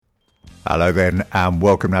Hello then, and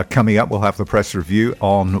welcome. Now, coming up, we'll have the press review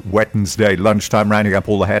on Wednesday lunchtime, rounding up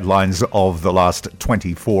all the headlines of the last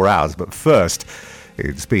 24 hours. But first,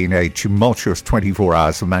 it's been a tumultuous 24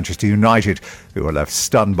 hours for Manchester United, who are left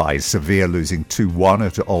stunned by Sevilla losing 2-1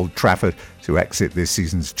 at Old Trafford to exit this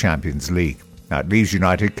season's Champions League. Now, it leaves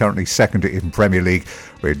United currently second in Premier League,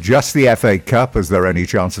 with just the FA Cup as their only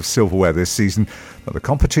chance of silverware this season. But the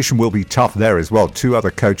competition will be tough there as well. Two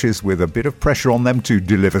other coaches with a bit of pressure on them to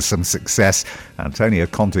deliver some success. Antonio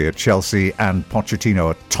Conte at Chelsea and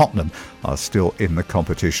Pochettino at Tottenham are still in the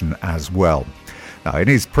competition as well. Now, in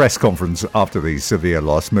his press conference after the Sevilla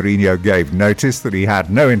loss, Mourinho gave notice that he had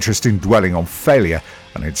no interest in dwelling on failure,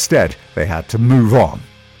 and instead they had to move on.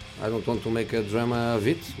 I don't want to make a drama of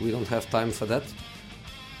it. We don't have time for that.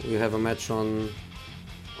 We have a match on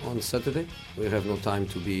Saturday. We have no time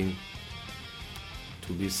to be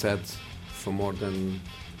sad for more than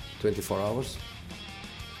 24 hours.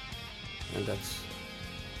 And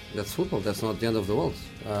that's football. That's not the end of the world.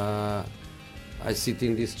 I sit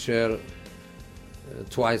in this chair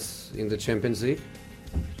twice in the Champions League,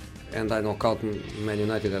 and I knock out Man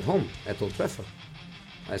United at home at Old Trafford.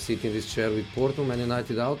 I sit in this chair with Porto, Man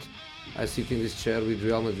United out. I sit in this chair with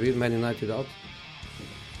Real Madrid, Man United out.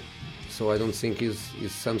 So I don't think is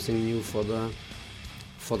something new for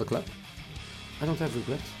the club. I don't have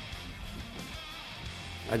regrets.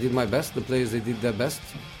 I did my best. The players, they did their best.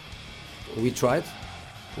 We tried.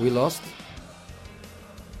 We lost.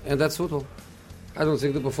 And that's football. I don't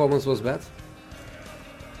think the performance was bad.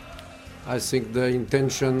 I think the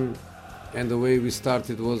intention and the way we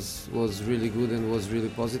started was really good and was really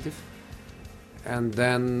positive. And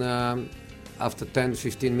then after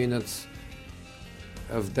 10-15 minutes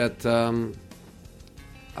of that,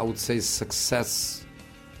 I would say success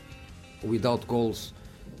without goals,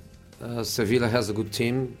 Sevilla has a good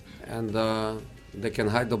team, and they can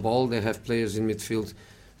hide the ball. They have players in midfield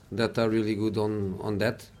that are really good on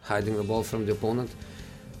that, hiding the ball from the opponent.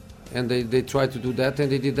 And they try to do that, and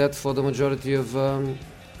they did that for the majority of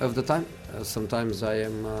the time. Sometimes I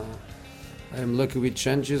am lucky with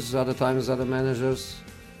changes. Other times, other managers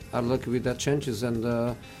are lucky with that changes, and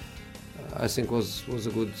I think was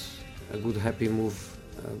a good happy move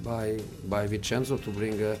by Vincenzo to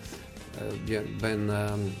bring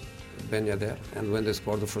Ben Yedder. And when they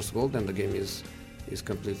scored the first goal, then the game is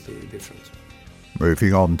completely different.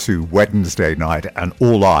 Moving on to Wednesday night, and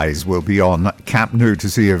all eyes will be on Camp Nou to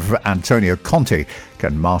see if Antonio Conte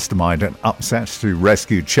can mastermind an upset to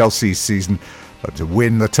rescue Chelsea's season. But to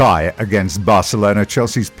win the tie against Barcelona,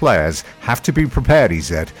 Chelsea's players have to be prepared, he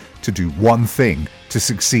said, to do one thing to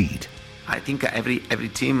succeed. I think every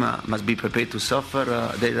team must be prepared to suffer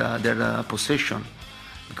their possession,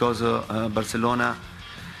 because Barcelona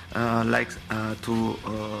likes to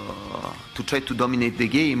try to dominate the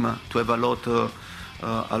game, to have a lot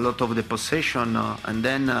of the possession, and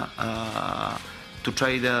then to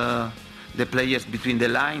try the players between the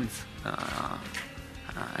lines,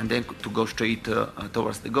 and then to go straight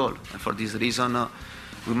towards the goal. And for this reason,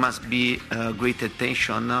 we must be great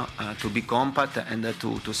attention to be compact and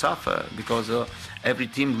to suffer, because every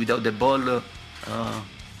team without the ball,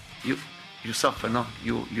 you suffer, no?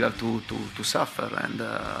 You have to suffer and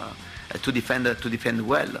to defend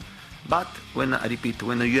well. But when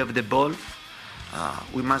you have the ball,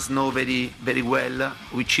 we must know very very well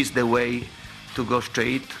which is the way to go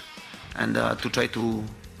straight and to try to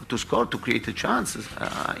score, to create the chances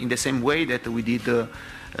in the same way that we did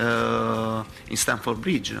in Stamford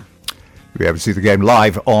Bridge. You'll be able to see the game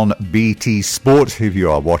live on BT Sport if you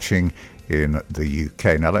are watching in the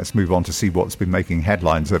UK. Now let's move on to see what's been making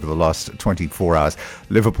headlines over the last 24 hours.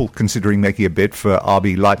 Liverpool considering making a bid for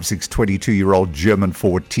RB Leipzig's 22-year-old German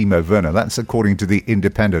forward Timo Werner. That's according to The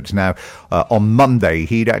Independent. Now, on Monday,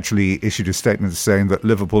 he'd actually issued a statement saying that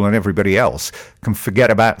Liverpool and everybody else can forget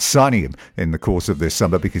about signing him in the course of this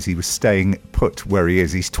summer because he was staying put where he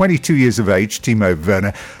is. He's 22 years of age, Timo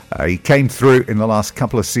Werner. He came through in the last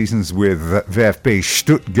couple of seasons with VfB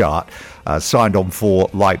Stuttgart, signed on for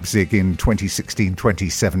Leipzig in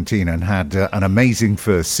 2016-2017 and had an amazing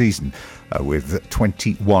first season with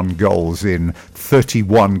 21 goals in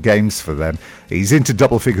 31 games for them. He's into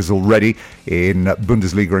double figures already in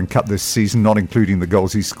Bundesliga and Cup this season, not including the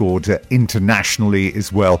goals he scored internationally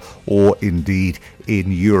as well, or indeed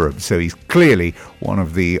in Europe. So he's clearly one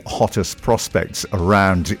of the hottest prospects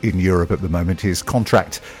around in Europe at the moment. His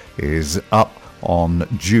contract is up on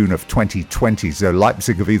June of 2020, so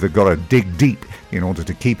Leipzig have either got to dig deep in order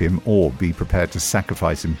to keep him or be prepared to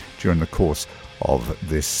sacrifice him during the course of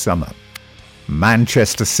this summer.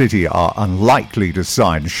 Manchester City are unlikely to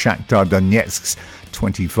sign Shakhtar Donetsk's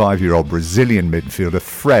 25-year-old Brazilian midfielder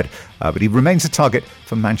Fred, but he remains a target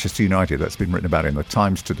for Manchester United. That's been written about in the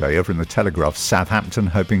Times today. Over in the Telegraph, Southampton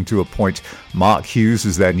hoping to appoint Mark Hughes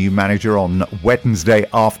as their new manager on Wednesday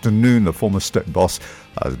afternoon. The former Stoke boss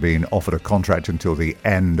has been offered a contract until the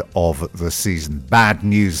end of the season. Bad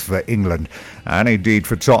news for England and indeed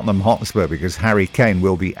for Tottenham Hotspur, because Harry Kane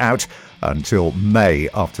will be out until May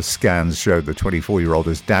after scans showed the 24-year-old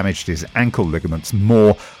has damaged his ankle ligaments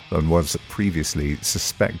more than was previously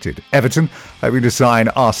suspected. Everton hoping to sign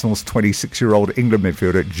Arsenal's 26-year-old England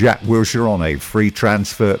midfielder Jack Wilshere on a free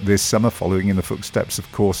transfer this summer, following in the footsteps,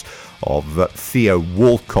 of course, of Theo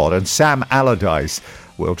Walcott. And Sam Allardyce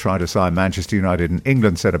will try to sign Manchester United and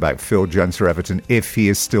England centre-back Phil Jones for Everton if he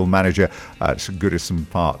is still manager at Goodison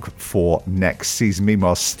Park for next season.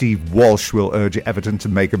 Meanwhile, Steve Walsh will urge Everton to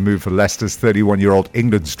make a move for Leicester's 31-year-old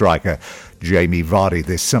England striker Jamie Vardy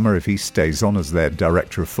this summer if he stays on as their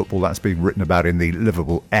director of football. That's being written about in the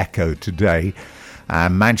Liverpool Echo today.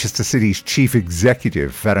 And Manchester City's chief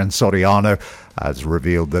executive, Ferran Soriano, has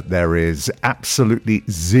revealed that there is absolutely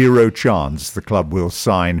zero chance the club will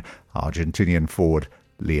sign Argentinian forward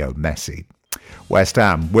Leo Messi. West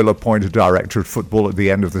Ham will appoint a director of football at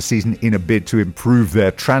the end of the season in a bid to improve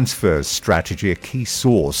their transfers strategy, a key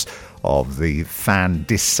source of the fan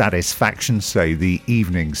dissatisfaction, say the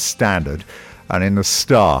Evening Standard. And in the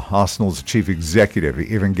Star, Arsenal's chief executive,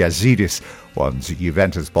 Ivan Gazidis, wants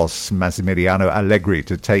Juventus boss Massimiliano Allegri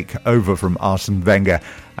to take over from Arsene Wenger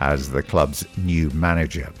as the club's new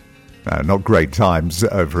manager. Not great times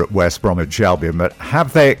over at West Bromwich Albion, but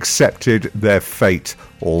have they accepted their fate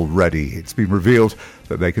already? It's been revealed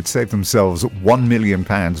that they could save themselves £1 million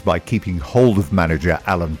by keeping hold of manager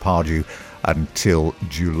Alan Pardew until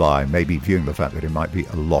July, maybe viewing the fact that it might be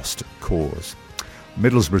a lost cause.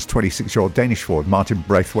 Middlesbrough's 26-year-old Danish forward Martin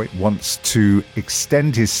Braithwaite wants to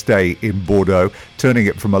extend his stay in Bordeaux, turning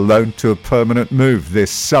it from a loan to a permanent move this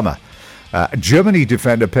summer. Germany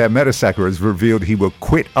defender Per Mertesacker has revealed he will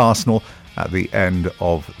quit Arsenal at the end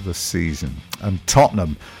of the season. And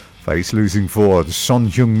Tottenham face losing forward Son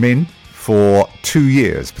Heung-min for 2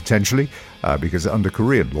 years, potentially, because under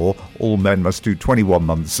Korean law, all men must do 21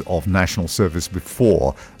 months of national service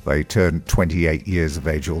before they turn 28 years of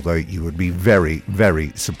age, although you would be very,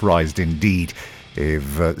 very surprised indeed if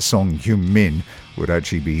Son Heung-min would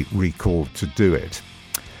actually be recalled to do it.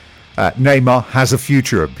 Neymar has a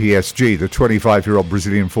future at PSG. The 25-year-old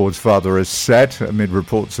Brazilian forward's father has said, amid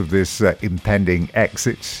reports of this impending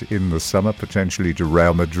exit in the summer, potentially to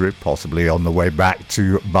Real Madrid, possibly on the way back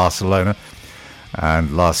to Barcelona.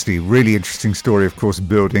 And lastly, really interesting story, of course,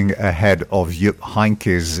 building ahead of Jupp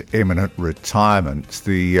Heynckes' imminent retirement.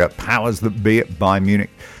 The powers that be at Bayern Munich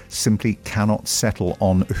simply cannot settle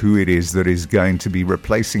on who it is that is going to be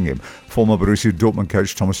replacing him. Former Borussia Dortmund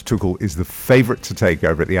coach Thomas Tuchel is the favourite to take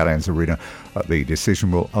over at the Allianz Arena. The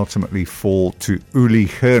decision will ultimately fall to Uli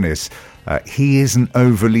Hoeneß. He isn't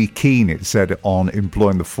overly keen, it said, on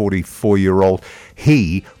employing the 44-year-old.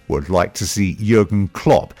 He would like to see Jurgen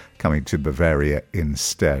Klopp coming to Bavaria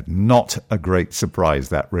instead. Not a great surprise,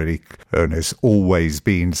 that, really. Hoeneß always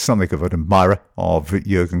been something of an admirer of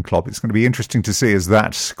Jurgen Klopp. It's going to be interesting to see as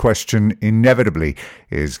that question inevitably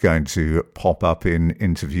is going to pop up in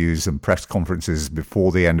interviews and press conferences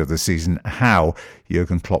before the end of the season, how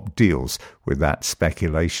Jurgen Klopp deals with that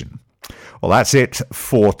speculation. Well, that's it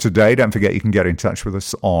for today. Don't forget you can get in touch with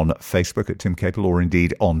us on Facebook at Tim Capel, or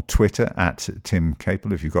indeed on Twitter at Tim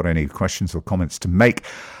Capel if you've got any questions or comments to make.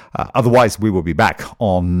 Otherwise, we will be back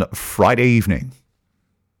on Friday evening.